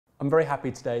I'm very happy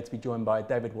today to be joined by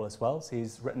David Wallace-Wells.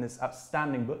 He's written this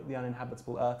outstanding book, The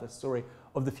Uninhabitable Earth, a story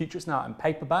of the future. It's now out in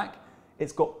paperback.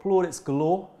 It's got plaudits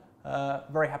galore.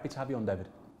 Very happy to have you on, David.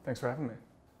 Thanks for having me.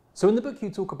 So in the book you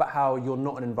talk about how you're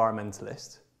not an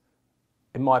environmentalist.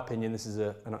 In my opinion, this is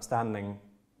an outstanding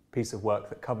piece of work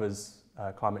that covers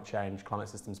climate change, climate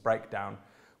systems breakdown.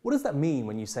 What does that mean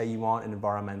when you say you aren't an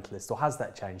environmentalist, or has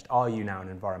that changed? Are you now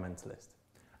an environmentalist?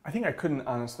 I think I couldn't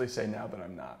honestly say now that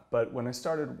I'm not, but when I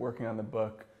started working on the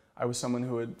book, I was someone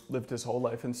who had lived his whole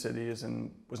life in cities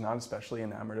and was not especially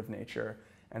enamored of nature,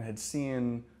 and had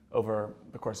seen, over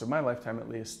the course of my lifetime at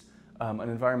least, an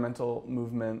environmental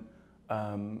movement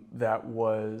that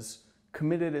was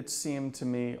committed, it seemed to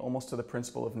me, almost to the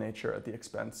principle of nature at the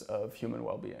expense of human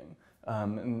well-being.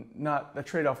 And the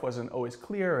trade-off wasn't always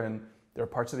clear, and there are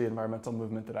parts of the environmental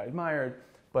movement that I admired,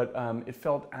 but it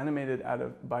felt animated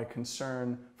by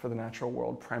concern for the natural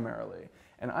world primarily.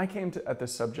 And I came at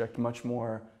this subject much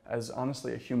more as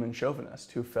honestly a human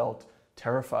chauvinist who felt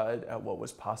terrified at what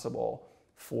was possible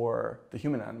for the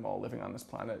human animal living on this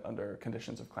planet under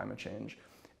conditions of climate change.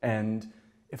 And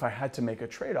if I had to make a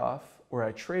trade-off where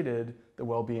I traded the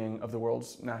well-being of the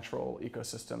world's natural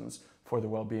ecosystems for the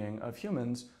well-being of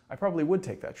humans, I probably would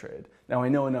take that trade. Now I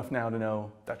know enough now to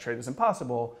know that trade is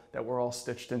impossible, that we're all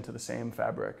stitched into the same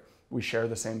fabric, we share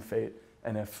the same fate,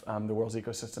 and if the world's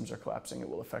ecosystems are collapsing, it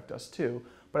will affect us too.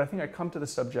 But I think I come to the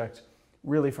subject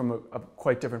really from a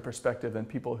quite different perspective than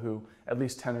people who, at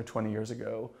least 10 or 20 years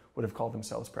ago, would have called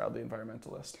themselves proudly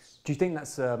environmentalists. Do you think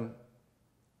that's a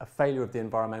failure of the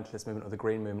environmentalist movement or the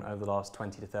green movement over the last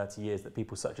 20 to 30 years, that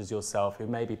people such as yourself, who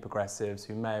may be progressives,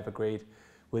 who may have agreed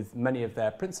with many of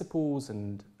their principles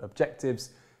and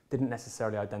objectives, didn't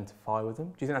necessarily identify with them?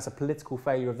 Do you think that's a political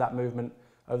failure of that movement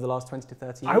over the last 20 to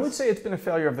 30 years? I would say it's been a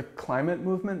failure of the climate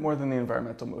movement more than the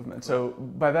environmental movement. So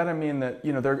by that I mean that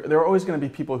there are always going to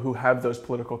be people who have those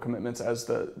political commitments as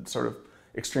the sort of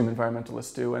extreme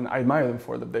environmentalists do, and I admire them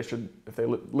for that. They should, if they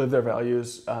live their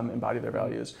values, embody their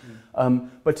values.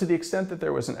 But to the extent that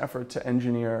there was an effort to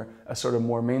engineer a sort of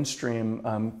more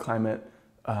mainstream climate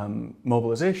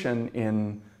mobilization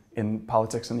in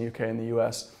politics in the UK and the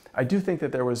US, I do think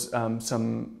that there was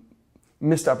some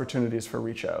missed opportunities for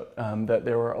reach out, that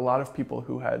there were a lot of people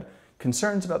who had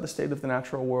concerns about the state of the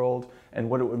natural world and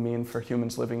what it would mean for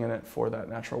humans living in it for that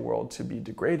natural world to be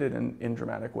degraded in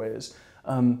dramatic ways.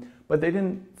 But they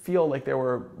didn't feel like there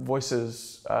were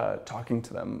voices talking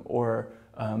to them, or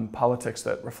politics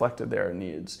that reflected their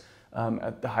needs.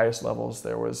 At the highest levels,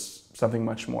 there was something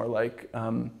much more like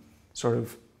sort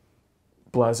of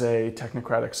blasé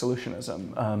technocratic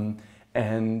solutionism.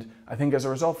 And I think as a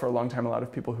result, for a long time, a lot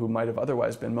of people who might have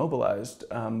otherwise been mobilized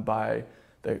by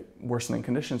the worsening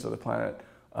conditions of the planet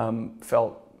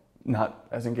felt not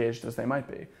as engaged as they might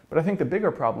be. But I think the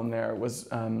bigger problem there was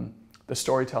the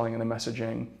storytelling and the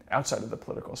messaging outside of the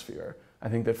political sphere. I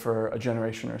think that for a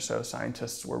generation or so,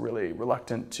 scientists were really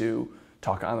reluctant to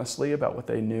talk honestly about what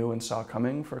they knew and saw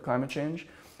coming for climate change.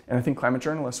 And I think climate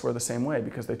journalists were the same way,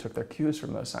 because they took their cues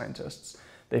from those scientists.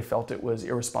 They felt it was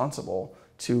irresponsible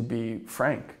to be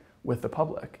frank with the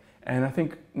public. And I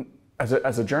think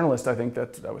as a journalist, I think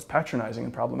that was patronizing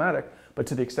and problematic. But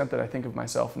to the extent that I think of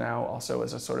myself now also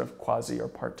as a sort of quasi or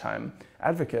part-time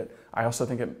advocate, I also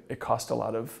think it cost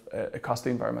the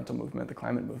environmental movement, the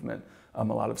climate movement, a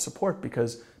lot of support,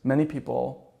 because many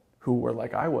people who were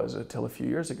like I was until a few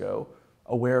years ago,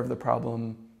 aware of the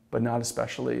problem but not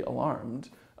especially alarmed,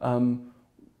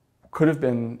 could have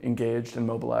been engaged and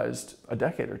mobilized a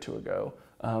decade or two ago,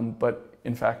 but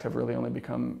in fact have really only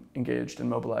become engaged and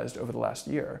mobilized over the last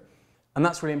year. And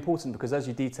that's really important, because as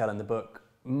you detail in the book,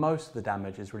 most of the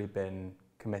damage has really been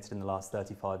committed in the last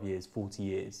 35 years, 40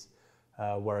 years.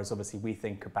 Whereas obviously we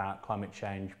think about climate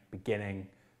change beginning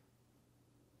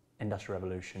Industrial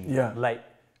Revolution, late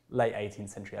 18th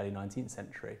century, early 19th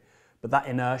century. But that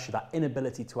inertia, that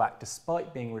inability to act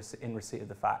despite being in receipt of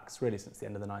the facts, really since the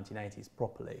end of the 1980s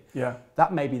properly,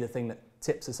 that may be the thing that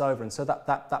tips us over. And so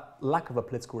that lack of a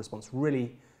political response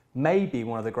really may be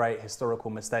one of the great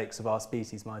historical mistakes of our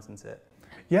species, mightn't it?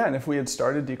 Yeah, and if we had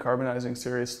started decarbonizing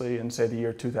seriously in, say, the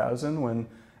year 2000, when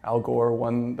Al Gore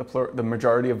won the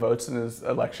majority of votes in his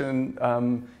election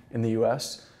in the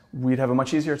US, we'd have a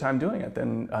much easier time doing it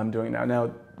than doing now.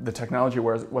 Now, the technology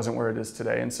wasn't where it is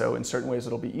today, and so in certain ways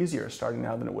it'll be easier starting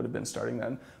now than it would have been starting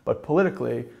then. But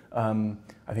politically, I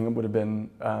think it would have been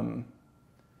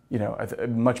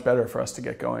much better for us to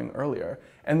get going earlier.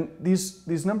 And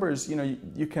these numbers,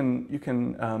 you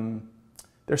can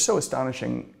they're so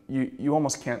astonishing. You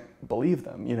almost can't believe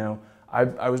them.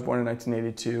 I was born in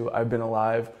 1982. I've been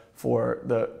alive for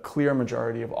the clear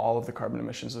majority of all of the carbon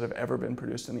emissions that have ever been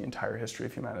produced in the entire history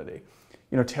of humanity.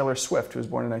 You know, Taylor Swift, who was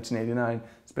born in 1989,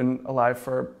 has been alive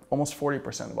for almost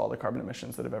 40% of all the carbon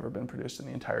emissions that have ever been produced in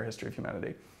the entire history of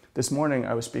humanity. This morning,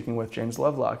 I was speaking with James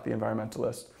Lovelock, the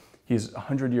environmentalist. He's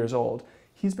 100 years old.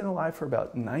 He's been alive for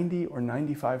about 90 or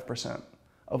 95%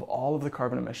 of all of the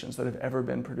carbon emissions that have ever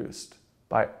been produced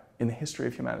in the history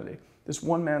of humanity. This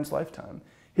one man's lifetime.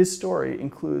 His story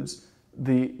includes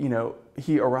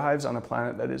he arrives on a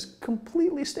planet that is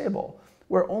completely stable,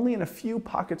 where only in a few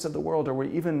pockets of the world are we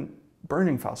even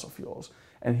burning fossil fuels,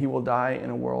 and he will die in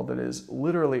a world that is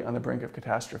literally on the brink of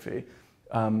catastrophe,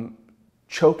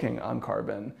 choking on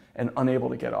carbon and unable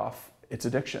to get off its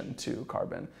addiction to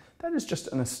carbon. That is just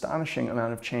an astonishing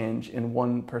amount of change in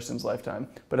one person's lifetime.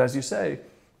 But as you say,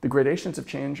 the gradations of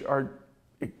change are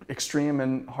extreme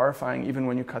and horrifying even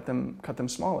when you cut them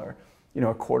smaller. You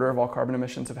know, a quarter of all carbon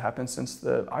emissions have happened since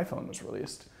the iPhone was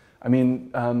released. I mean,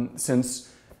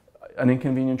 since An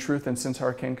Inconvenient Truth and since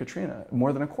Hurricane Katrina,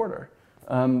 more than a quarter.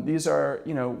 These are,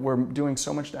 we're doing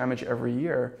so much damage every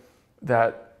year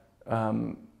that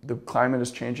the climate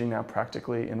is changing now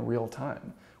practically in real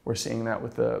time. We're seeing that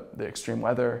with the extreme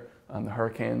weather, the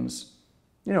hurricanes.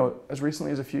 You know, as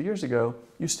recently as a few years ago,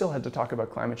 you still had to talk about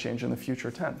climate change in the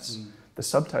future tense. The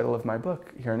subtitle of my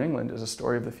book here in England is A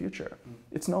Story of the Future.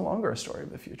 It's no longer a story of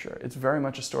the future. It's very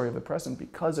much a story of the present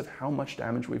because of how much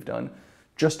damage we've done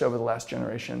just over the last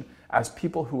generation as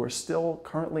people who are still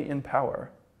currently in power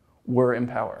were in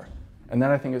power. And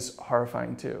that I think is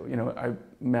horrifying too. You know, I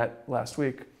met last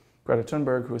week Greta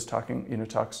Thunberg, who was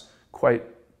talks quite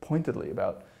pointedly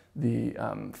about the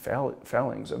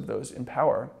failings of those in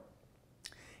power.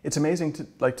 It's amazing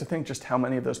to think just how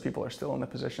many of those people are still in the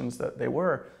positions that they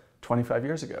were 25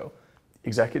 years ago.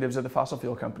 Executives of the fossil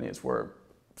fuel companies were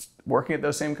working at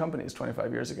those same companies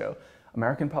 25 years ago.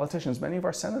 American politicians, many of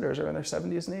our senators are in their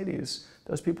 70s and 80s.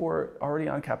 Those people were already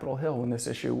on Capitol Hill when this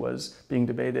issue was being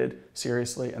debated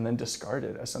seriously and then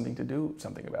discarded as something to do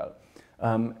something about.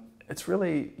 It's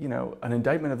really, an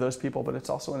indictment of those people, but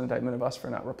it's also an indictment of us for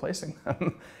not replacing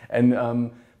them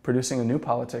and producing a new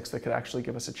politics that could actually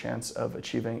give us a chance of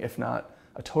achieving, if not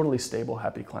a totally stable,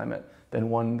 happy climate, then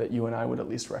one that you and I would at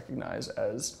least recognize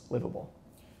as livable.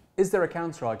 Is there a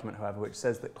counter-argument, however, which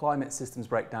says that climate systems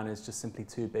breakdown is just simply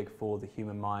too big for the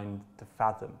human mind to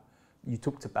fathom? You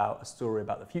talked about a story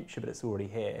about the future, but it's already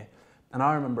here. And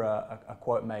I remember a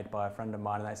quote made by a friend of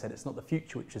mine, and they said, it's not the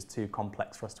future which is too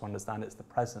complex for us to understand, it's the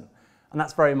present. And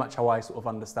that's very much how I sort of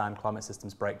understand climate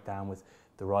systems breakdown, with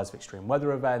the rise of extreme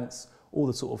weather events, all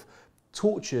the sort of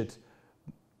tortured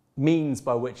means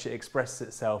by which it expresses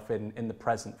itself in the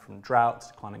present, from drought,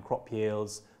 declining crop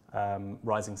yields,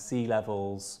 rising sea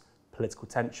levels, political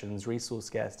tensions, resource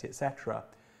scarcity, etc.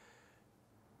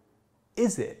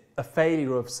 Is it a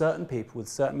failure of certain people with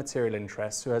certain material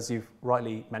interests, who, as you've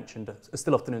rightly mentioned, are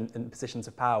still often in positions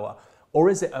of power, or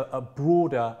is it a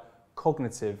broader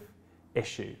cognitive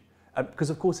issue? Because,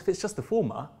 of course, if it's just the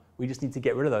former, we just need to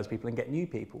get rid of those people and get new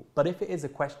people. But if it is a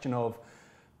question of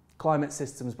climate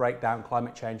systems breakdown,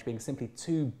 climate change being simply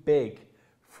too big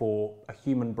for a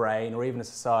human brain or even a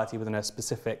society within a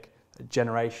specific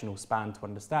generational span to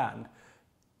understand,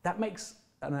 that makes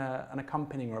an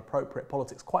accompanying or appropriate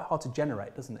politics quite hard to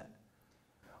generate, doesn't it?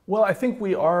 Well, I think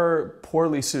we are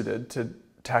poorly suited to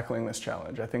tackling this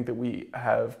challenge. I think that we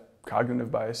have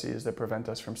cognitive biases that prevent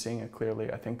us from seeing it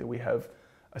clearly. I think that we have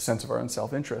a sense of our own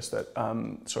self-interest that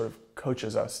sort of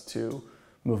coaches us to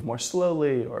move more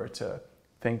slowly or to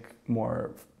think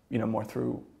more, more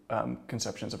through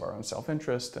conceptions of our own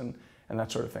self-interest and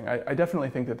that sort of thing. I definitely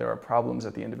think that there are problems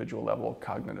at the individual level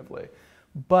cognitively.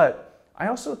 But I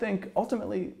also think,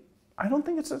 ultimately, I don't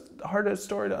think it's a hard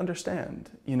story to understand.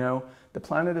 The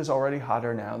planet is already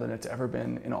hotter now than it's ever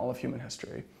been in all of human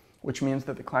history, which means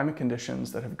that the climate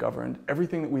conditions that have governed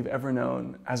everything that we've ever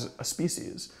known as a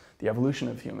species, the evolution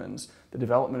of humans, the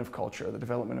development of culture, the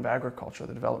development of agriculture,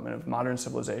 the development of modern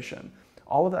civilization,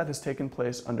 all of that has taken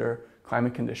place under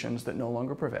climate conditions that no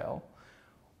longer prevail.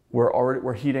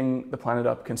 We're heating the planet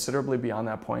up considerably beyond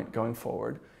that point going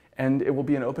forward, and it will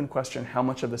be an open question how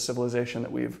much of the civilization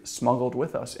that we've smuggled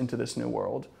with us into this new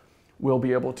world will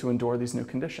be able to endure these new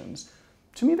conditions.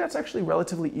 To me, that's actually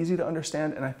relatively easy to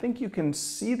understand, and I think you can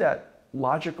see that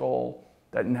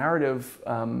that narrative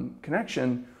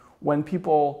connection when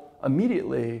people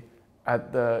immediately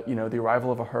at the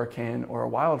arrival of a hurricane or a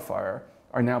wildfire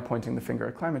are now pointing the finger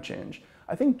at climate change.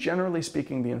 I think generally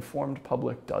speaking, the informed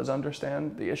public does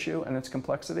understand the issue and its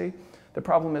complexity. The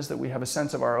problem is that we have a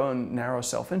sense of our own narrow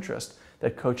self-interest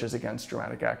that coaches against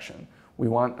dramatic action. We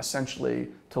want essentially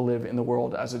to live in the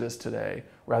world as it is today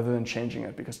rather than changing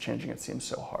it because changing it seems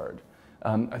so hard.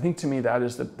 I think to me that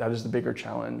is the bigger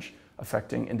challenge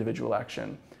affecting individual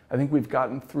action. I think we've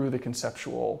gotten through the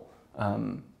conceptual,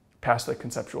 past the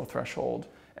conceptual threshold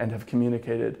and have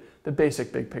communicated the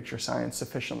basic big picture science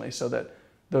sufficiently so that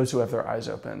those who have their eyes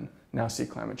open now see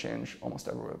climate change almost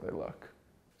everywhere they look.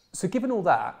 So given all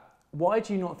that, why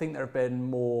do you not think there have been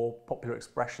more popular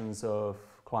expressions of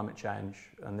climate change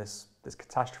and this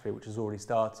catastrophe which has already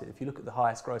started? If you look at the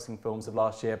highest grossing films of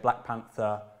last year, Black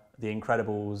Panther, The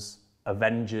Incredibles,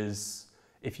 Avengers,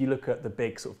 if you look at the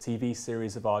big sort of TV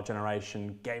series of our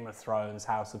generation, Game of Thrones,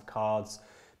 House of Cards,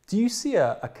 do you see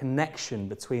a connection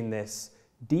between this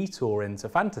detour into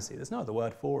fantasy? There's no other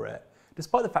word for it.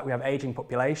 Despite the fact we have aging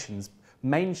populations,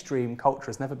 mainstream culture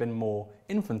has never been more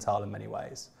infantile in many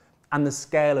ways. And the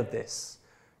scale of this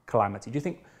calamity, do you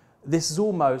think this is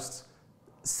almost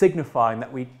signifying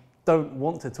that we don't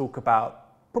want to talk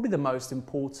about probably the most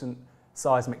important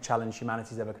seismic challenge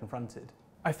humanity's ever confronted?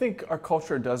 I think our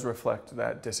culture does reflect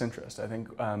that disinterest. I think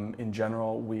in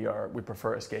general we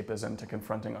prefer escapism to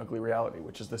confronting ugly reality,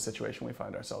 which is the situation we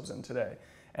find ourselves in today.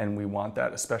 And we want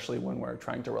that, especially when we're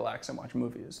trying to relax and watch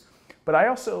movies. But I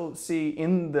also see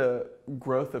in the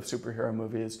growth of superhero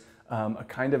movies a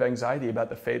kind of anxiety about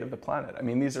the fate of the planet. I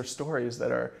mean, these are stories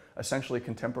that are essentially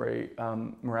contemporary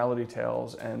morality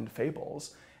tales and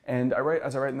fables. And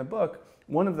as I write in the book,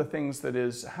 one of the things that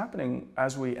is happening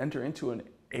as we enter into an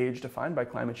age defined by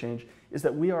climate change is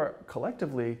that we are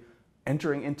collectively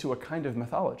entering into a kind of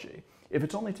mythology. If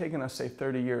it's only taken us, say,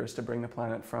 30 years to bring the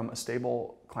planet from a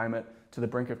stable climate to the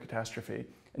brink of catastrophe,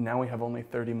 and now we have only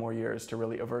 30 more years to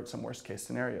really avert some worst case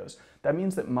scenarios, that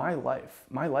means that my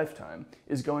lifetime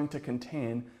is going to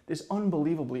contain this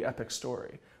unbelievably epic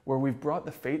story where we've brought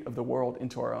the fate of the world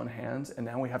into our own hands and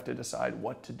now we have to decide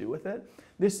what to do with it.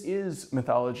 This is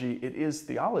mythology, it is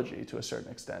theology to a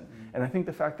certain extent. And I think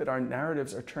the fact that our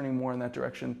narratives are turning more in that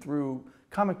direction through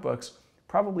comic books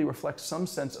probably reflects some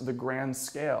sense of the grand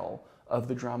scale of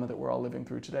the drama that we're all living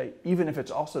through today, even if it's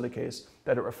also the case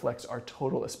that it reflects our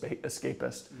total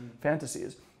escapist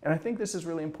fantasies. And I think this is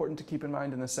really important to keep in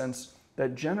mind in the sense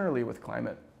that generally with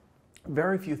climate,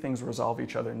 very few things resolve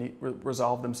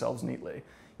themselves neatly.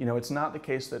 You know, it's not the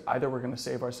case that either we're going to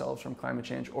save ourselves from climate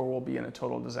change or we'll be in a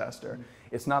total disaster.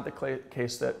 It's not the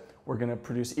case that we're going to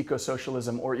produce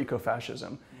eco-socialism or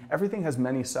eco-fascism. Everything has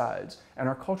many sides, and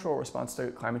our cultural response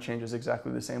to climate change is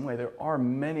exactly the same way. There are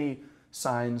many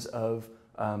signs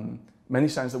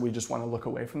that we just want to look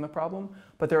away from the problem,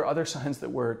 but there are other signs that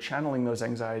we're channeling those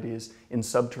anxieties in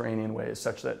subterranean ways,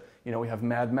 such that, you know, we have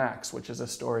Mad Max, which is a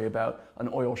story about an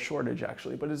oil shortage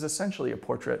actually, but is essentially a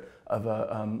portrait of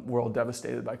a world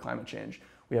devastated by climate change.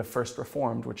 We have First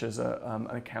Reformed, which is an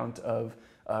account of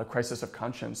a crisis of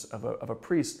conscience of a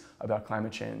priest about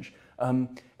climate change.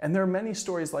 And there are many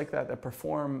stories like that that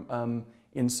perform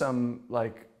in some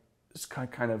like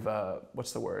kind of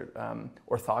what's the word,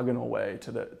 orthogonal way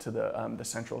to the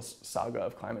central saga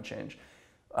of climate change.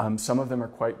 Some of them are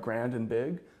quite grand and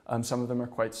big, some of them are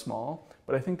quite small,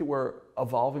 but I think that we're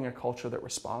evolving a culture that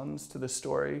responds to this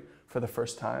story for the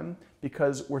first time,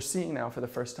 because we're seeing now for the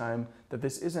first time that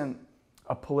this isn't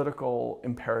a political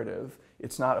imperative,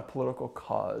 it's not a political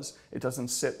cause, it doesn't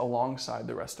sit alongside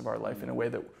the rest of our life in a way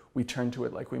that we turn to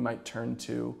it like we might turn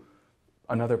to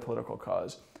another political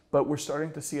cause. But we're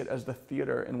starting to see it as the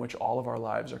theater in which all of our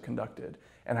lives are conducted.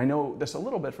 And I know this a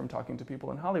little bit from talking to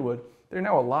people in Hollywood. There are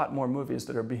now a lot more movies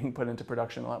that are being put into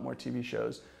production, a lot more TV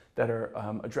shows that are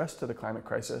addressed to the climate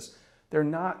crisis. They're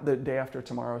not the day after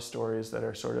tomorrow stories that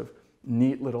are sort of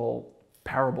neat little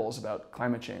parables about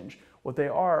climate change. What they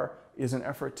are is an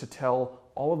effort to tell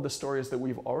all of the stories that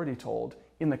we've already told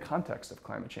in the context of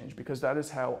climate change, because that is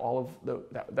how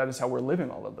that is how we're living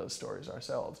all of those stories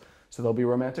ourselves. So there'll be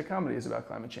romantic comedies about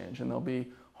climate change, and there'll be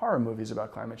horror movies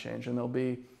about climate change, and there'll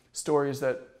be stories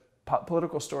that,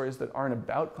 political stories that aren't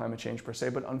about climate change per se,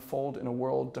 but unfold in a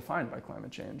world defined by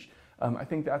climate change. I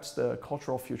think that's the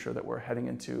cultural future that we're heading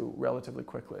into relatively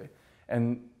quickly.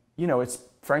 And, you know, it's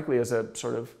frankly, as a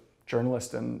sort of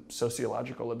journalist and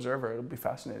sociological observer, it'll be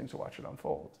fascinating to watch it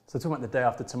unfold. So talking about the day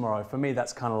after tomorrow, for me,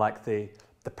 that's kind of like the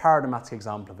paradigmatic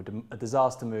example of a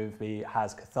disaster movie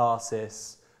has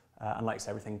catharsis, and like you say,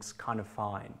 everything's kind of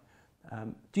fine.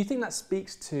 Do you think that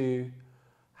speaks to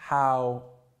how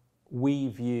we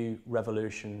view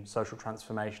revolution, social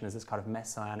transformation as this kind of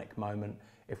messianic moment?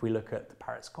 If we look at the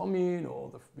Paris Commune or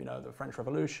the French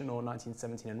Revolution or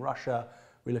 1917 in Russia,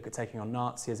 we look at taking on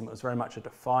Nazism, it was very much a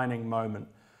defining moment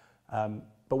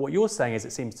But what you're saying is,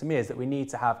 it seems to me, is that we need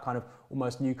to have kind of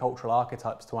almost new cultural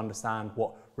archetypes to understand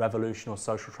what revolution or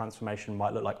social transformation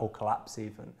might look like, or collapse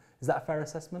even. Is that a fair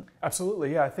assessment?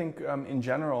 Absolutely, yeah. I think in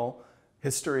general,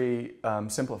 history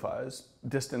simplifies.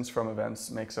 Distance from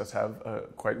events makes us have a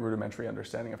quite rudimentary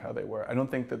understanding of how they were. I don't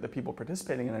think that the people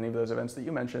participating in any of those events that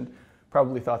you mentioned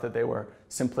probably thought that they were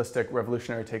simplistic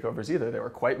revolutionary takeovers either. They were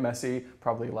quite messy.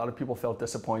 Probably a lot of people felt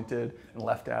disappointed and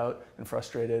left out and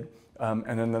frustrated.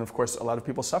 And then of course, a lot of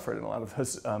people suffered in a lot of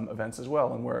those events as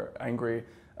well, and were angry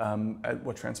at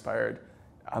what transpired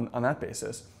on that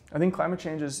basis. I think climate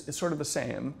change is sort of the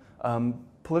same.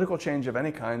 Political change of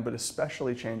any kind, but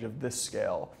especially change of this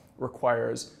scale,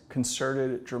 requires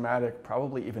concerted, dramatic,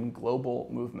 probably even global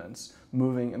movements,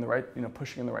 moving in the right,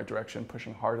 pushing in the right direction,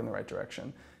 pushing hard in the right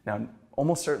direction. Now,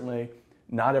 almost certainly,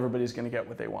 not everybody's going to get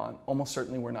what they want. Almost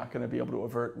certainly, we're not going to be able to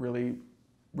avert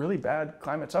really bad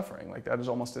climate suffering. Like, that is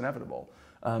almost inevitable.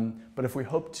 But if we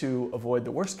hope to avoid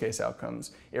the worst case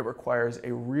outcomes, it requires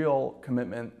a real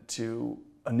commitment to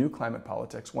a new climate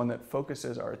politics, one that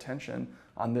focuses our attention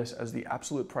on this as the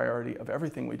absolute priority of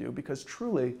everything we do, because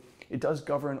truly, it does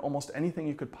govern almost anything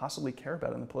you could possibly care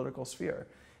about in the political sphere.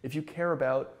 If you care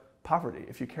about poverty,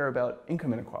 if you care about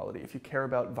income inequality, if you care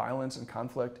about violence and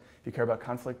conflict, if you care about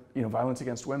violence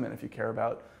against women, if you care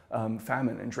about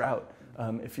famine and drought,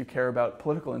 if you care about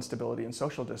political instability and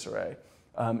social disarray,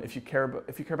 if you care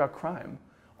about crime,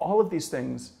 all of these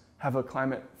things have a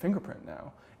climate fingerprint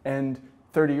now. And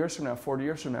 30 years from now, 40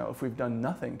 years from now, if we've done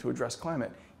nothing to address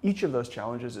climate, each of those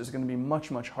challenges is going to be much,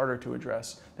 much harder to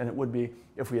address than it would be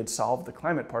if we had solved the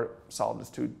climate part. Solved is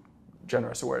too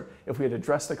generous a word. If we had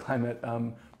addressed the climate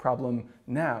problem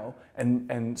now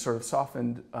and sort of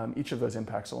softened each of those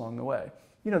impacts along the way.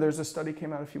 There's a study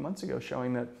came out a few months ago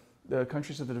showing that the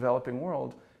countries of the developing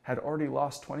world had already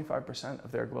lost 25%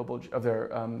 of their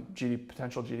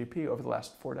potential GDP over the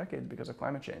last 4 decades because of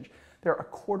climate change. They're a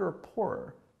quarter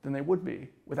poorer than they would be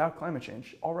without climate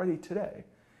change already today.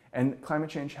 And climate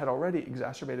change had already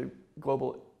exacerbated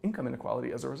global income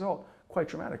inequality as a result quite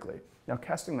dramatically. Now,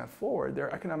 casting that forward, there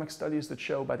are economic studies that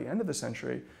show by the end of the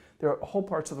century, there are whole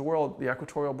parts of the world, the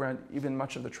equatorial belt, even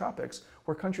much of the tropics,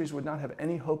 where countries would not have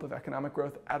any hope of economic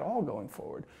growth at all going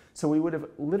forward. So we would have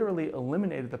literally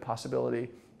eliminated the possibility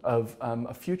of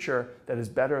a future that is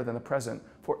better than the present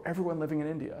for everyone living in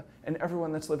India, and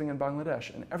everyone that's living in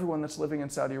Bangladesh, and everyone that's living in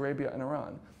Saudi Arabia and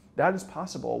Iran. That is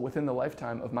possible within the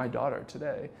lifetime of my daughter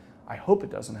today. I hope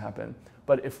it doesn't happen,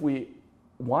 but if we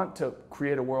want to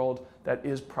create a world that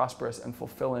is prosperous and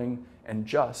fulfilling and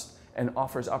just and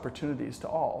offers opportunities to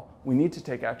all, we need to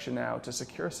take action now to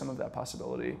secure some of that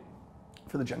possibility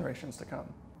for the generations to come.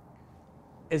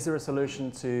 Is there a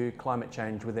solution to climate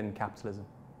change within capitalism?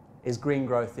 Is green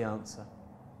growth the answer?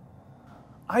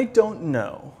 I don't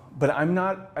know, but I'm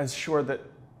not as sure that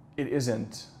it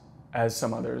isn't as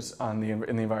some others in the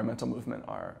environmental movement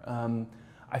are.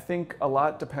 I think a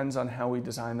lot depends on how we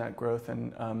design that growth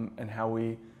and how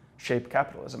we shape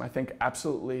capitalism. I think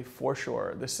absolutely, for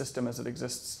sure, the system as it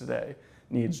exists today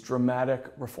needs dramatic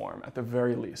reform, at the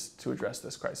very least, to address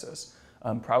this crisis.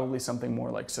 Probably something more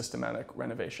like systematic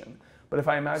renovation. But if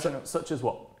I imagine... Such as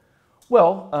what?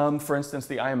 Well, for instance,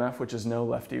 the IMF, which is no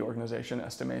lefty organization,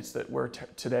 estimates that we're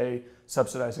today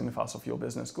subsidizing the fossil fuel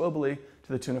business globally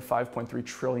to the tune of $5.3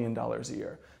 trillion a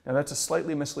year. Now, that's a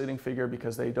slightly misleading figure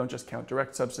because they don't just count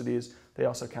direct subsidies, they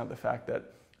also count the fact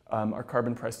that our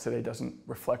carbon price today doesn't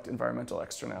reflect environmental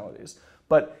externalities.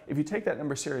 But if you take that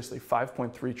number seriously,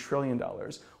 $5.3 trillion,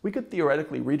 we could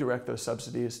theoretically redirect those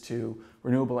subsidies to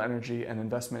renewable energy and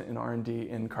investment in R&D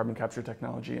in carbon capture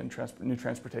technology and new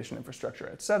transportation infrastructure,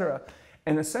 et cetera,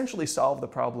 and essentially solve the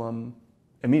problem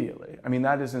immediately. I mean,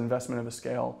 that is an investment of a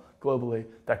scale globally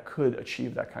that could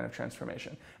achieve that kind of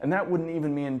transformation. And that wouldn't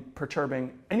even mean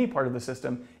perturbing any part of the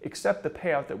system except the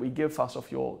payout that we give fossil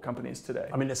fuel companies today.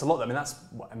 I mean, it's a lot. I mean, that's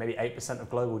maybe 8% of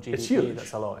global GDP. It's huge.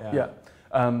 That's a lot, yeah.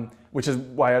 Yeah. Which is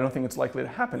why I don't think it's likely to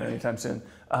happen anytime soon.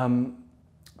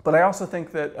 But I also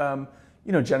think that,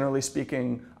 generally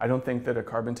speaking, I don't think that a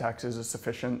carbon tax is a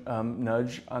sufficient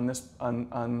nudge on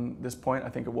this point. I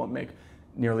think it won't make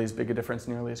nearly as big a difference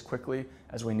nearly as quickly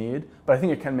as we need. But I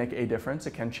think it can make a difference.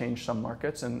 It can change some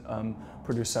markets and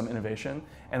produce some innovation.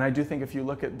 And I do think if you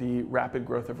look at the rapid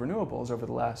growth of renewables over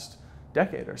the last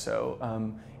decade or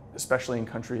so, especially in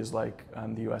countries like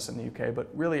the US and the UK, but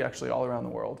really actually all around the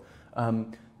world,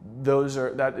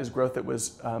 that is growth that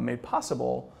was made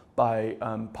possible by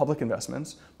public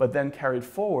investments, but then carried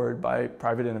forward by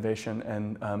private innovation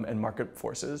and market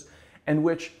forces, and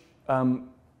which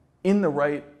in the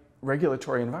right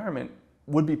regulatory environment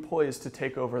would be poised to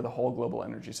take over the whole global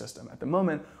energy system. At the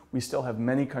moment, we still have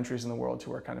many countries in the world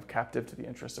who are kind of captive to the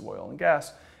interests of oil and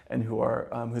gas, and who are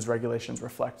whose regulations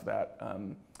reflect that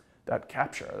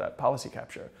that policy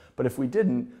capture. But if we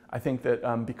didn't, I think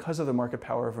that because of the market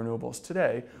power of renewables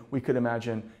today, we could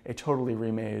imagine a totally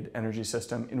remade energy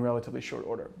system in relatively short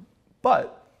order.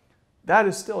 But that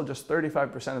is still just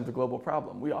 35% of the global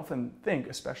problem. We often think,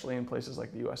 especially in places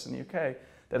like the US and the UK,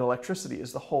 that electricity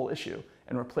is the whole issue,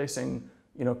 and replacing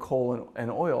coal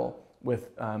and oil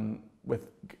with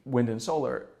wind and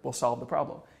solar will solve the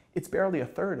problem. It's barely a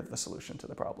third of the solution to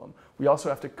the problem. We also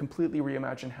have to completely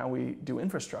reimagine how we do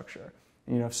infrastructure.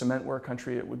 If cement were a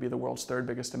country, it would be the world's third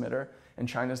biggest emitter, and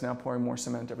China's now pouring more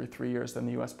cement every 3 years than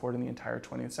the US poured in the entire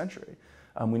 20th century.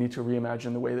 We need to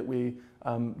reimagine the way that we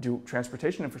do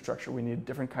transportation infrastructure. We need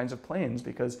different kinds of planes,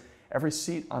 because every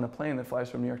seat on a plane that flies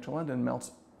from New York to London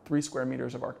melts 3 square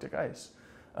meters of Arctic ice.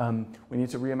 We need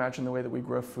to reimagine the way that we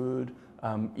grow food,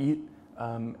 eat,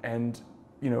 and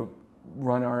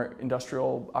run our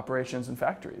industrial operations and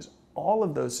factories. All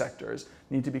of those sectors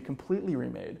need to be completely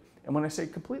remade. And when I say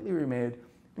completely remade,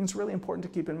 I think it's really important to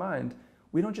keep in mind,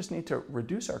 we don't just need to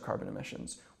reduce our carbon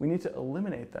emissions, we need to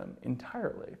eliminate them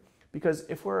entirely. Because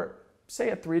if we're, say,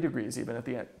 at 3 degrees even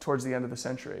towards the end of the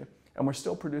century, and we're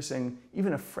still producing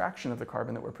even a fraction of the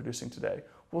carbon that we're producing today,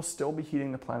 we'll still be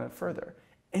heating the planet further.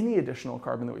 Any additional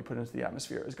carbon that we put into the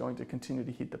atmosphere is going to continue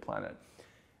to heat the planet.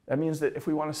 That means that if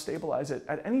we want to stabilize it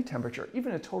at any temperature,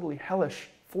 even a totally hellish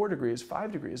 4 degrees,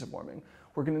 5 degrees of warming,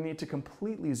 we're going to need to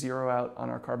completely zero out on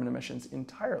our carbon emissions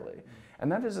entirely.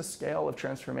 And that is a scale of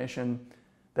transformation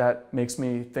that makes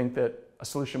me think that a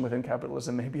solution within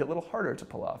capitalism may be a little harder to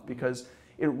pull off, because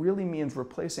it really means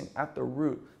replacing at the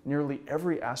root nearly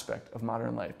every aspect of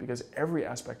modern life, because every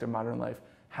aspect of modern life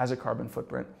has a carbon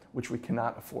footprint which we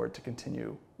cannot afford to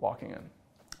continue walking in.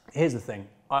 Here's the thing.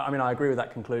 I agree with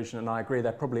that conclusion, and I agree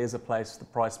there probably is a place for the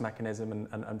price mechanism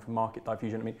and for market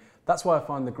diffusion. That's why I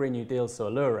find the Green New Deal so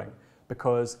alluring,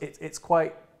 because it's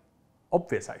quite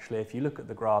obvious, actually, if you look at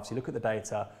the graphs, you look at the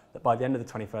data, that by the end of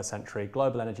the 21st century,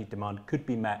 global energy demand could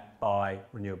be met by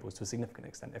renewables to a significant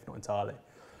extent, if not entirely.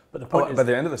 But the point is, by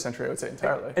the end of the century, I would say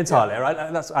entirely. Entirely, yeah.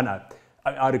 Right? I know.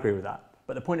 I'd agree with that.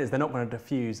 But the point is, they're not going to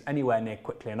diffuse anywhere near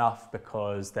quickly enough,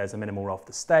 because there's a minimal role for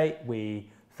the state. We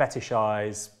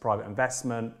fetishize private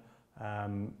investment.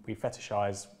 We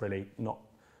fetishize really not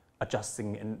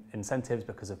adjusting incentives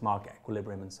because of market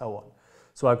equilibrium and so on.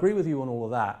 So I agree with you on all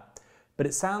of that. But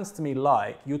it sounds to me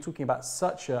like you're talking about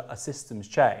such a systems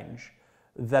change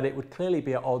that it would clearly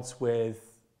be at odds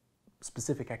with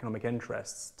specific economic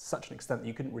interests to such an extent that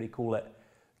you couldn't really call it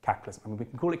capitalism. We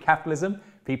can call it capitalism.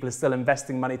 People are still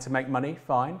investing money to make money,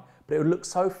 fine. But it would look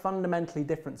so fundamentally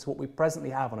different to what we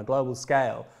presently have on a global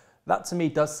scale. That to me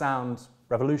does sound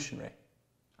revolutionary.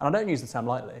 And I don't use the term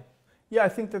lightly. Yeah, I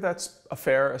think that that's a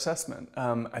fair assessment.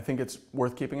 I think it's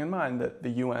worth keeping in mind that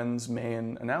the UN's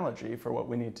main analogy for what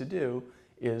we need to do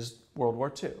is World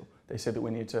War II. They say that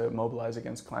we need to mobilize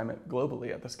against climate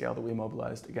globally at the scale that we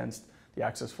mobilized against the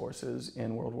Axis forces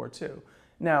in World War II.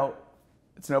 Now,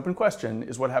 it's an open question.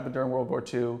 Is what happened during World War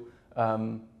II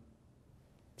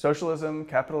socialism,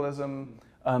 capitalism?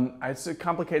 It's a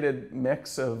complicated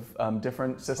mix of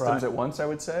different systems at once, I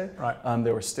would say. Right.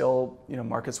 There were still,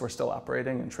 markets were still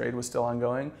operating and trade was still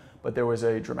ongoing, but there was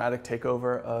a dramatic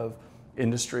takeover of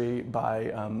industry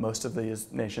by most of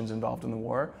these nations involved in the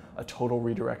war, a total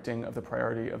redirecting of the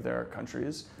priority of their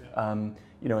countries. Yeah.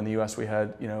 In the US we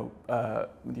had, the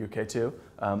UK too,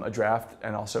 a draft,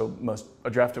 and also a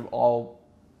draft of all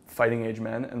fighting age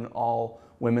men, and all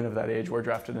women of that age were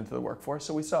drafted into the workforce.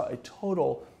 So we saw a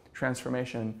total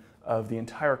transformation of the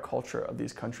entire culture of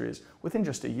these countries within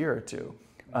just a year or two.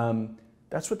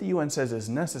 That's what the UN says is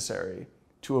necessary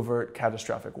to avert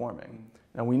catastrophic warming.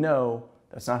 Now we know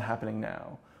that's not happening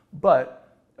now,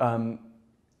 but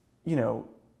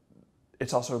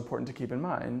it's also important to keep in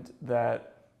mind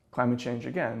that climate change,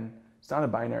 again, it's not a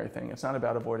binary thing. It's not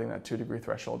about avoiding that 2-degree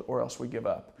threshold or else we give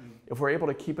up. If we're able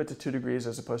to keep it to 2 degrees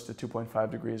as opposed to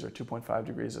 2.5 degrees, or 2.5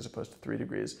 degrees as opposed to 3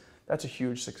 degrees, that's a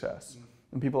huge success.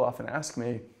 And people often ask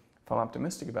me if I'm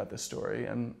optimistic about this story,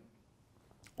 and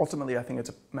ultimately I think it's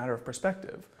a matter of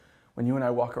perspective. When you and I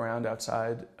walk around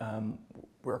outside,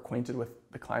 we're acquainted with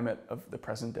the climate of the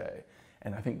present day,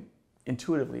 and I think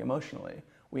intuitively, emotionally,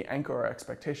 we anchor our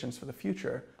expectations for the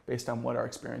future based on what our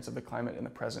experience of the climate in the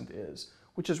present is,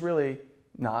 which is really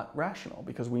not rational,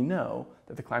 because we know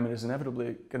that the climate is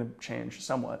inevitably going to change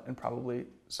somewhat, and probably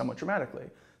somewhat dramatically.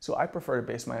 So I prefer to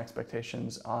base my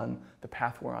expectations on the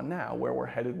path we're on now, where we're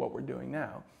headed, what we're doing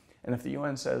now. And if the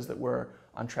UN says that we're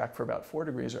on track for about 4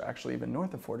 degrees, or actually even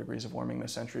north of 4 degrees of warming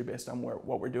this century based on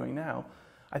what we're doing now,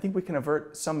 I think we can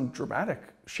avert some dramatic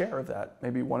share of that,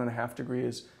 maybe 1.5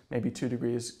 degrees, maybe 2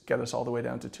 degrees, get us all the way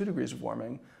down to 2 degrees of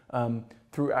warming,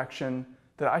 through action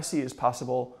that I see as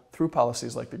possible through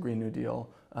policies like the Green New Deal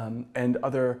and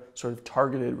other sort of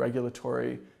targeted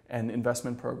regulatory and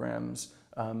investment programs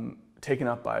taken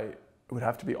up by, it would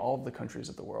have to be all of the countries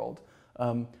of the world.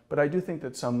 But I do think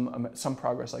that some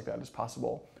progress like that is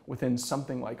possible within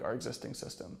something like our existing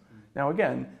system. Now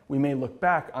again, we may look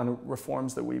back on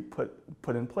reforms that we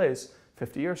put in place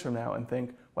 50 years from now and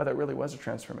think, wow, that really was a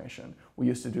transformation. We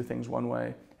used to do things one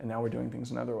way, and now we're doing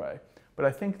things another way. But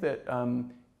I think that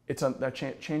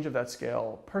that change of that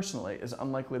scale, personally, is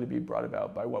unlikely to be brought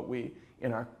about by what we,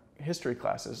 in our history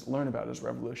classes, learn about as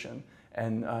revolution,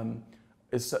 and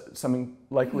is something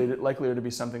likelier to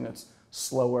be something that's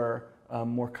slower,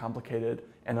 more complicated,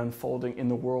 and unfolding in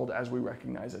the world as we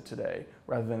recognize it today,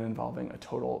 rather than involving a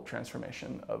total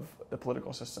transformation of the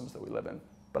political systems that we live in.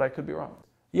 But I could be wrong.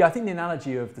 Yeah, I think the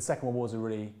analogy of the Second World War is a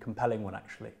really compelling one,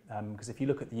 actually, because if you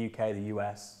look at the UK, the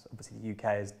US, obviously the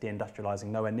UK is deindustrializing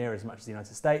nowhere near as much as the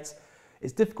United States.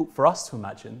 It's difficult for us to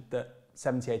imagine that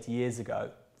 70, 80 years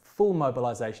ago, full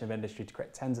mobilization of industry to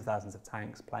create tens of thousands of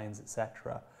tanks, planes,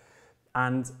 etc.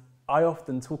 And I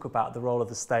often talk about the role of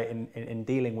the state in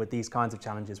dealing with these kinds of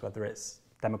challenges, whether it's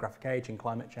demographic aging,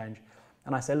 climate change.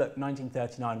 And I say, look,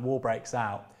 1939, war breaks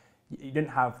out. You didn't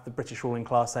have the British ruling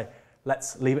class say,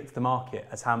 let's leave it to the market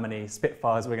as how many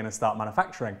Spitfires we're going to start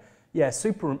manufacturing. Yeah,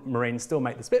 Supermarines still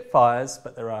make the Spitfires,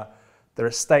 but there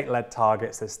are state-led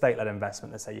targets, there's state-led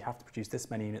investment that say you have to produce this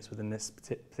many units within this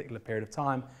particular period of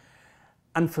time.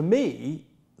 And for me,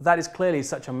 that is clearly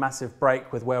such a massive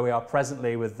break with where we are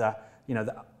presently with the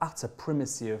utter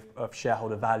primacy of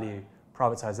shareholder value,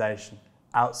 privatization,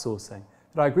 outsourcing.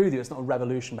 But I agree with you, it's not a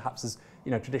revolution perhaps as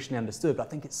traditionally understood, but I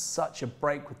think it's such a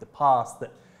break with the past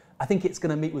that I think it's going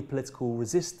to meet with political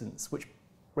resistance, which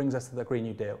brings us to the Green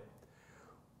New Deal.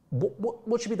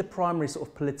 What should be the primary sort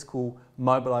of political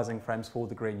mobilizing frames for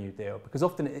the Green New Deal? Because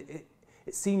often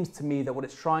it seems to me that what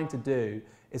it's trying to do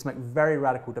is make very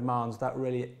radical demands without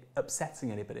really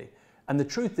upsetting anybody. And the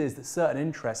truth is that certain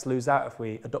interests lose out if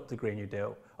we adopt the Green New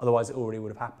Deal, otherwise it already would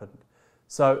have happened.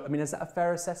 So, I mean, is that a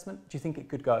fair assessment? Do you think it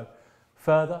could go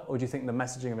further, or do you think the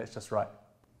messaging of it's just right?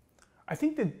 I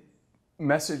think the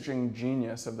messaging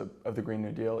genius of the Green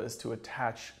New Deal is to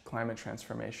attach climate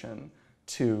transformation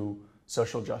to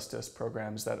social justice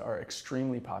programs that are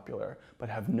extremely popular but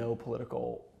have no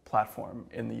political platform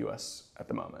in the US at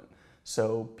the moment.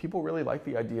 So people really like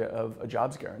the idea of a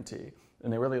jobs guarantee,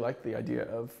 and they really like the idea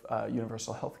of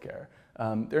universal health care.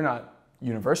 They're not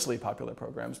universally popular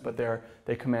programs, but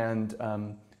they command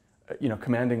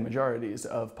commanding majorities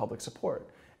of public support.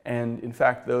 And in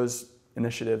fact, those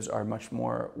initiatives are much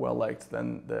more well-liked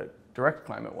than the direct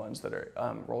climate ones that are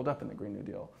rolled up in the Green New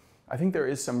Deal. I think there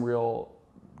is some real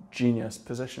genius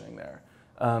positioning there.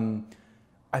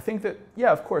 I think that,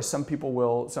 yeah, of course, some people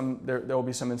will, there will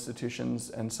be some institutions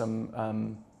and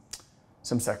some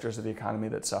sectors of the economy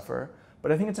that suffer.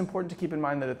 But I think it's important to keep in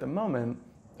mind that at the moment,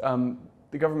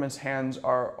 the government's hands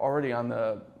are already on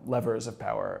the levers of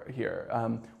power here.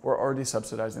 We're already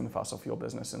subsidizing the fossil fuel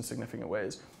business in significant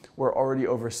ways. We're already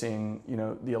overseeing,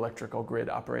 the electrical grid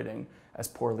operating as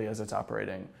poorly as it's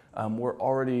operating. We're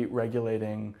already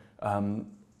regulating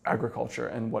agriculture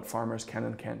and what farmers can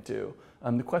and can't do.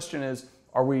 The question is,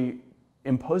 are we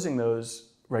imposing those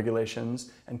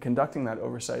regulations and conducting that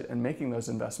oversight and making those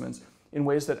investments in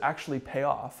ways that actually pay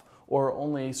off, or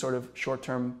only sort of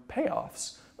short-term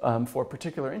payoffs for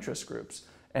particular interest groups?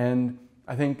 And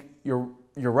I think you're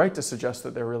right to suggest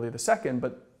that they're really the second,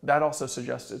 but that also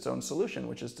suggests its own solution,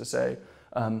 which is to say,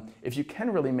 if you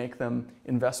can really make them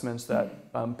investments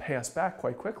that pay us back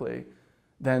quite quickly,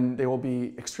 then they will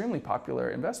be extremely popular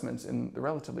investments in the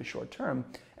relatively short term.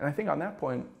 And I think on that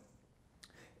point,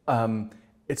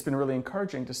 it's been really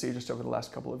encouraging to see just over the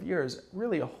last couple of years,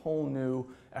 really a whole new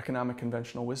economic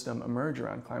conventional wisdom emerge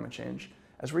around climate change.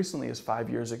 As recently as 5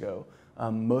 years ago,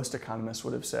 most economists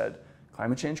would have said,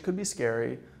 climate change could be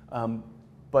scary,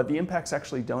 but the impacts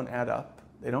actually don't add up.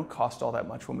 They don't cost all that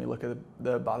much when we look at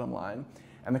the bottom line.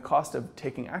 And the cost of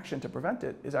taking action to prevent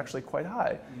it is actually quite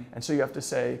high. And so you have to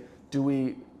say, do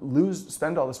we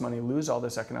spend all this money, lose all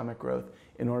this economic growth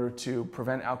in order to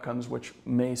prevent outcomes which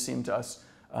may seem to us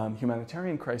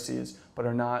humanitarian crises, but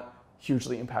are not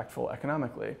hugely impactful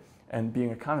economically? And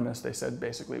being economists, they said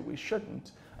basically we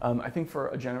shouldn't. I think for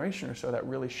a generation or so that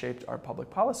really shaped our public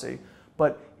policy,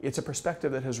 but it's a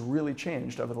perspective that has really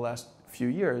changed over the last few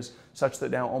years, such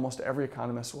that now almost every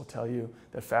economist will tell you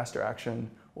that faster action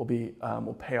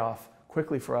will pay off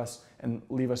quickly for us and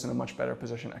leave us in a much better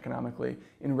position economically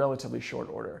in relatively short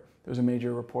order. There was a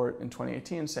major report in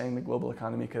 2018 saying the global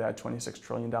economy could add $26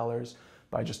 trillion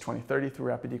by just 2030 through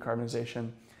rapid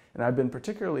decarbonization. And I've been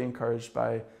particularly encouraged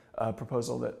by a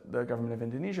proposal that the government of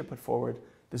Indonesia put forward.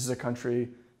 This is a country,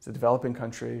 it's a developing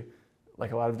country.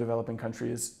 Like a lot of developing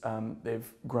countries,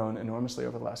 they've grown enormously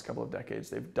over the last couple of decades.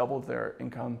 They've doubled their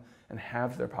income and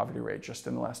halved their poverty rate just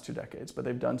in the last 2 decades. But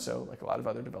they've done so, like a lot of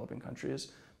other developing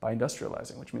countries, by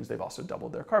industrializing, which means they've also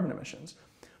doubled their carbon emissions.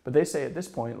 But they say at this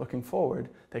point, looking forward,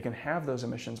 they can halve those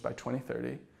emissions by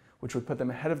 2030, which would put them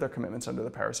ahead of their commitments under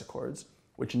the Paris Accords,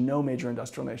 which no major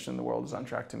industrial nation in the world is on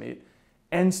track to meet,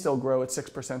 and still grow at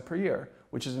 6% per year,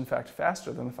 which is in fact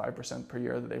faster than the 5% per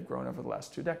year that they've grown over the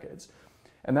last 2 decades.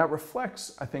 And that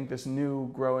reflects, I think, this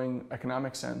new growing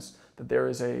economic sense that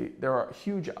there are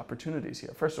huge opportunities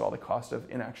here. First of all, the cost of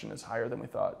inaction is higher than we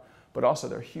thought, but also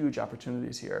there are huge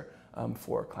opportunities here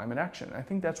for climate action. And I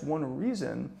think that's one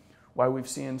reason why we've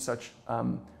seen such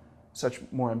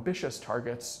more ambitious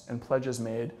targets and pledges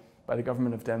made by the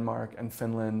government of Denmark and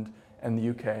Finland and the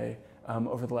UK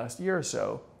over the last year or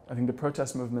so. I think the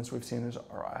protest movements we've seen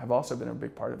have also been a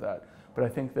big part of that. But I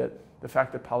think that the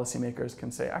fact that policymakers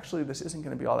can say, actually, this isn't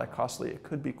going to be all that costly, it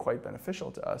could be quite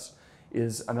beneficial to us,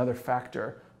 is another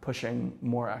factor pushing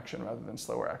more action rather than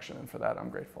slower action. And for that, I'm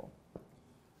grateful.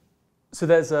 So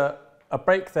there's a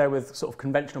break there with sort of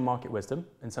conventional market wisdom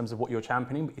in terms of what you're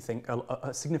championing, but you think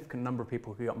a significant number of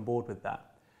people who get on board with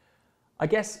that. I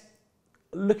guess,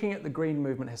 looking at the green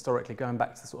movement historically, going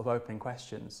back to the sort of opening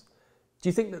questions, do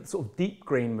you think that the sort of deep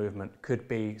green movement could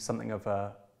be something of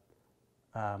a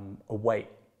weight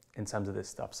in terms of this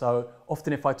stuff? So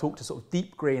often if I talk to sort of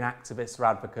deep green activists or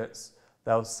advocates,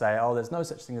 they'll say, oh, there's no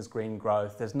such thing as green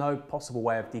growth. There's no possible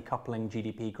way of decoupling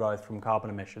GDP growth from carbon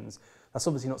emissions. That's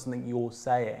obviously not something you're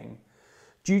saying.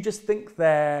 Do you just think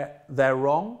they're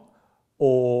wrong,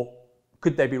 or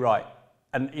could they be right?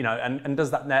 And you know, and does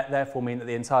that therefore mean that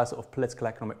the entire sort of political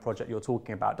economic project you're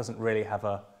talking about doesn't really have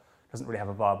a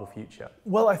viable future?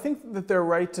 Well, I think that they're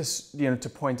right to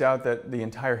point out that the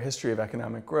entire history of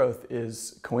economic growth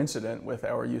is coincident with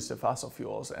our use of fossil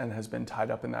fuels and has been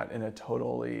tied up in that in a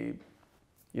totally,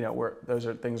 where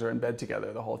things are in bed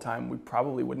together the whole time. We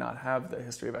probably would not have the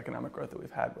history of economic growth that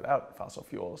we've had without fossil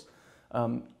fuels.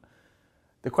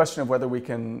 The question of whether we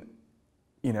can,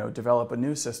 develop a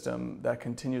new system that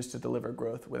continues to deliver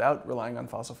growth without relying on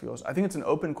fossil fuels, I think it's an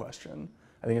open question.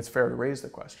 I think it's fair to raise the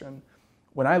question.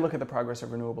 When I look at the progress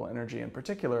of renewable energy in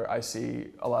particular, I see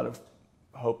a lot of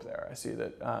hope there. I see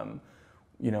that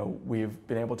we've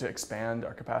been able to expand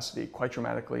our capacity quite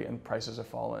dramatically, and prices have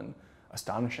fallen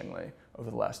astonishingly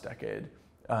over the last decade.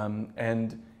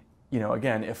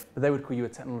 Again, if they would call you a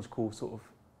technological sort of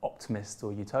optimist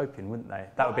or utopian, wouldn't they?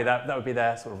 That would be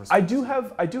their sort of response.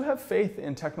 I do have faith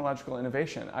in technological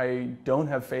innovation. I don't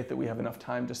have faith that we have enough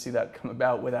time to see that come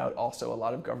about without also a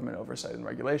lot of government oversight and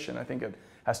regulation. I think it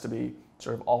has to be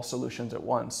sort of all solutions at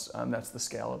once. That's the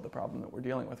scale of the problem that we're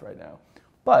dealing with right now.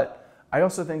 But I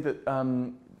also think that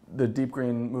the deep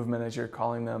green movement, as you're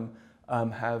calling them,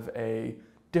 have a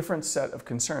different set of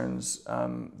concerns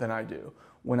than I do.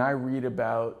 When I read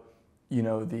about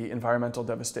the environmental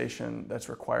devastation that's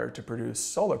required to produce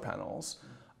solar panels,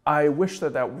 I wish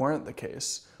that weren't the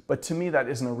case. But to me, that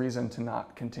isn't a reason to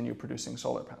not continue producing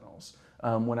solar panels.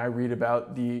 When I read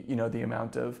about the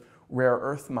amount of rare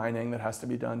earth mining that has to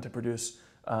be done to produce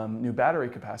new battery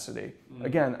capacity,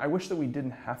 again, I wish that we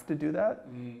didn't have to do that.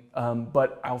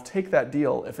 But I'll take that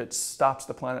deal if it stops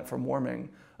the planet from warming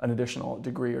an additional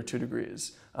degree or 2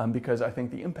 degrees, because I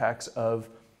think the impacts of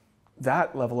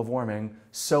that level of warming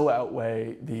so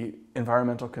outweigh the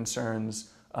environmental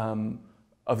concerns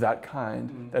of that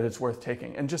kind that it's worth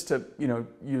taking. And just to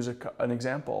use an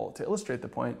example to illustrate the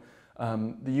point,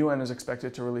 the UN is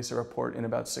expected to release a report in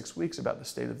about 6 weeks about the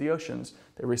state of the oceans.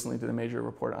 They recently did a major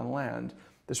report on land.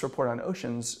 This report on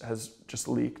oceans has just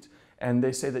leaked, and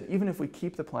they say that even if we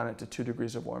keep the planet to 2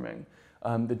 degrees of warming,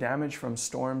 the damage from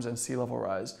storms and sea level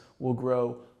rise will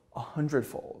grow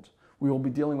 100-fold. We will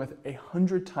be dealing with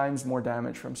 100 times more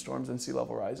damage from storms and sea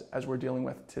level rise as we're dealing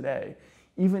with today,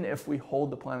 even if we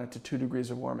hold the planet to 2 degrees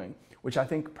of warming, which I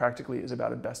think practically is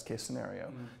about a best case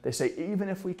scenario. They say even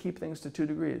if we keep things to 2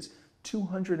 degrees,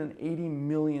 280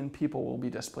 million people will be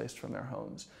displaced from their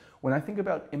homes. When I think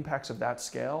about impacts of that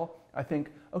scale, I think,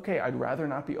 okay, I'd rather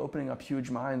not be opening up huge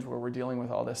mines where we're dealing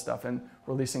with all this stuff and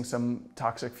releasing some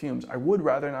toxic fumes. I would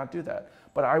rather not do that.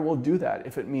 But I will do that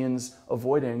if it means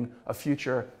avoiding a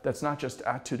future that's not just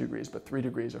at 2 degrees, but 3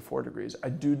 degrees or 4 degrees. I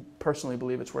do personally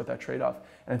believe it's worth that trade-off.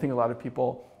 And I think a lot of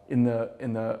people in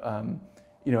the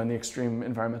you know, in the extreme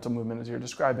environmental movement as you're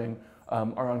describing,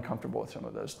 are uncomfortable with some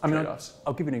of those trade-offs.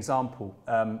 I'll give you an example.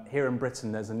 Here in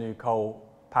Britain, there's a new coal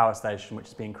power station which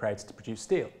is being created to produce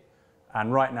steel.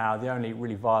 And right now, the only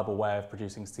really viable way of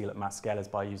producing steel at mass scale is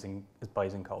by using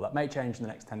coal. That may change in the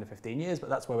next 10 to 15 years, but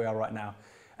that's where we are right now.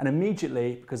 And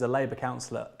immediately, because a Labour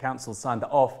council signed that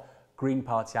off, Green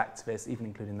Party activists, even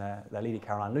including their leader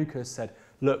Caroline Lucas, said,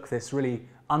 look, this really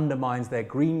undermines their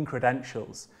green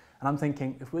credentials. And I'm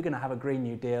thinking, if we're going to have a Green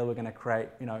New Deal, we're going to create,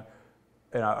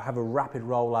 have a rapid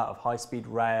rollout of high-speed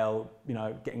rail,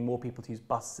 getting more people to use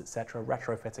buses, etc.,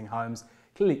 retrofitting homes.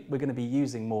 Clearly, we're going to be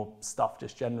using more stuff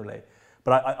just generally.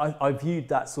 But I viewed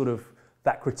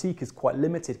that critique as quite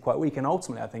limited, quite weak, and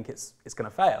ultimately I think it's going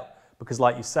to fail. Because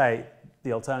like you say,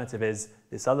 the alternative is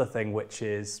this other thing, which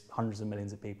is hundreds of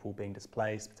millions of people being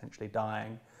displaced, potentially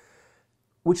dying.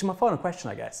 Which is my final question,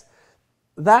 I guess.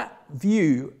 That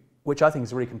view, which I think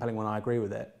is a really compelling one, I agree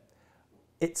with it.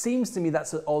 It seems to me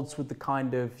that's at odds with the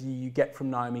kind of view you get from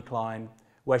Naomi Klein,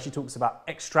 where she talks about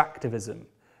extractivism.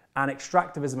 And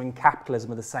extractivism and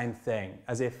capitalism are the same thing,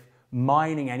 as if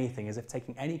mining anything, as if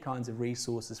taking any kinds of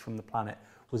resources from the planet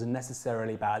was a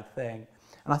necessarily bad thing.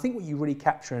 And I think what you really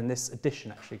capture in this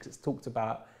edition, actually, because it's talked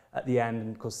about at the end, and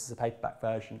of course it's a paperback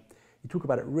version, you talk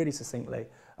about it really succinctly,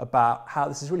 about how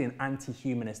this is really an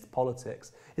anti-humanist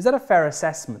politics. Is that a fair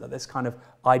assessment, that this kind of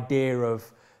idea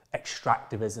of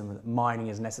extractivism, that mining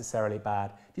is necessarily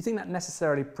bad? Do you think that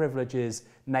necessarily privileges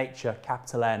nature,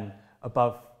 capital N,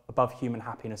 above human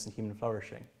happiness and human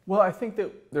flourishing? Well, I think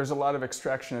that there's a lot of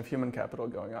extraction of human capital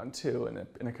going on too,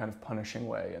 in a kind of punishing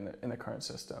way in the current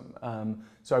system.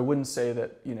 So I wouldn't say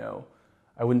that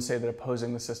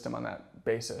opposing the system on that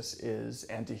basis is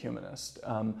anti-humanist.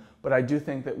 But I do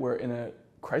think that we're in a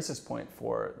crisis point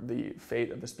for the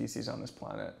fate of the species on this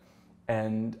planet,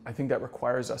 and I think that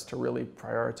requires us to really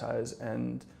prioritize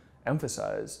and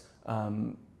emphasize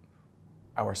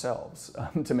ourselves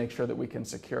to make sure that we can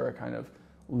secure a kind of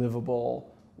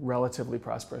livable, relatively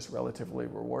prosperous, relatively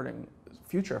rewarding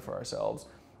future for ourselves.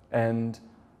 And,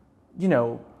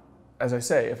 as I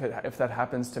say, if that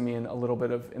happens to mean a little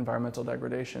bit of environmental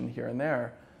degradation here and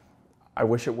there, I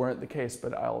wish it weren't the case,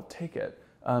 but I'll take it.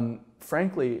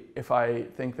 Frankly, if I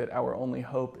think that our only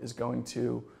hope is going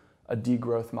to a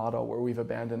degrowth model where we've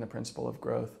abandoned the principle of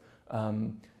growth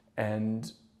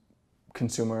and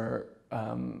consumer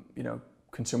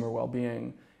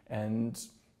well-being and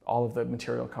all of the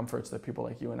material comforts that people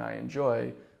like you and I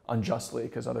enjoy unjustly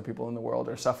because other people in the world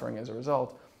are suffering as a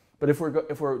result. But if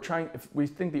we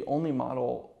think the only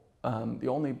model, the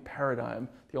only paradigm,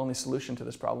 the only solution to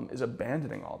this problem is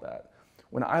abandoning all that,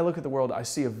 when I look at the world, I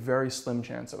see a very slim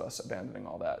chance of us abandoning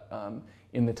all that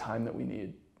in the time that we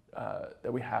need,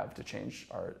 that we have to change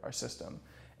our system.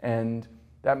 And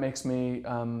that makes me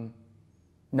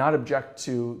not object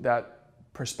to that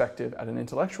perspective at an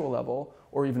intellectual level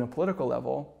or even a political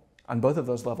level. On both of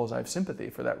those levels, I have sympathy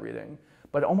for that reading,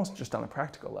 but almost just on a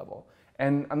practical level.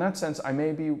 And in that sense, I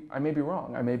may be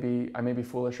wrong. I may be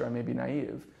foolish, or I may be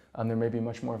naive. There may be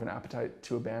much more of an appetite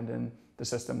to abandon the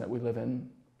system that we live in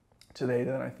today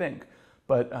than I think.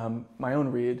 But my own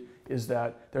read is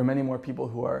that there are many more people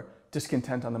who are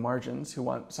discontent on the margins, who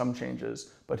want some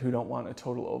changes, but who don't want a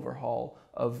total overhaul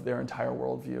of their entire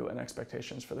worldview and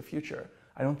expectations for the future.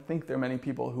 I don't think there are many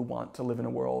people who want to live in a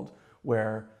world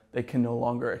where they can no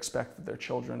longer expect that their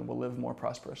children will live more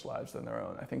prosperous lives than their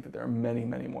own. I think that there are many,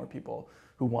 many more people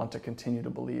who want to continue to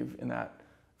believe in that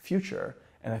future.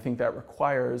 And I think that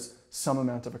requires some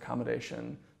amount of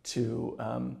accommodation to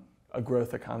a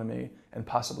growth economy and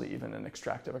possibly even an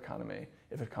extractive economy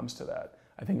if it comes to that.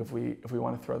 I think if we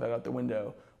want to throw that out the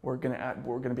window, we're going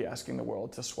to be asking the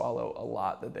world to swallow a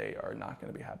lot that they are not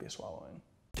going to be happy swallowing.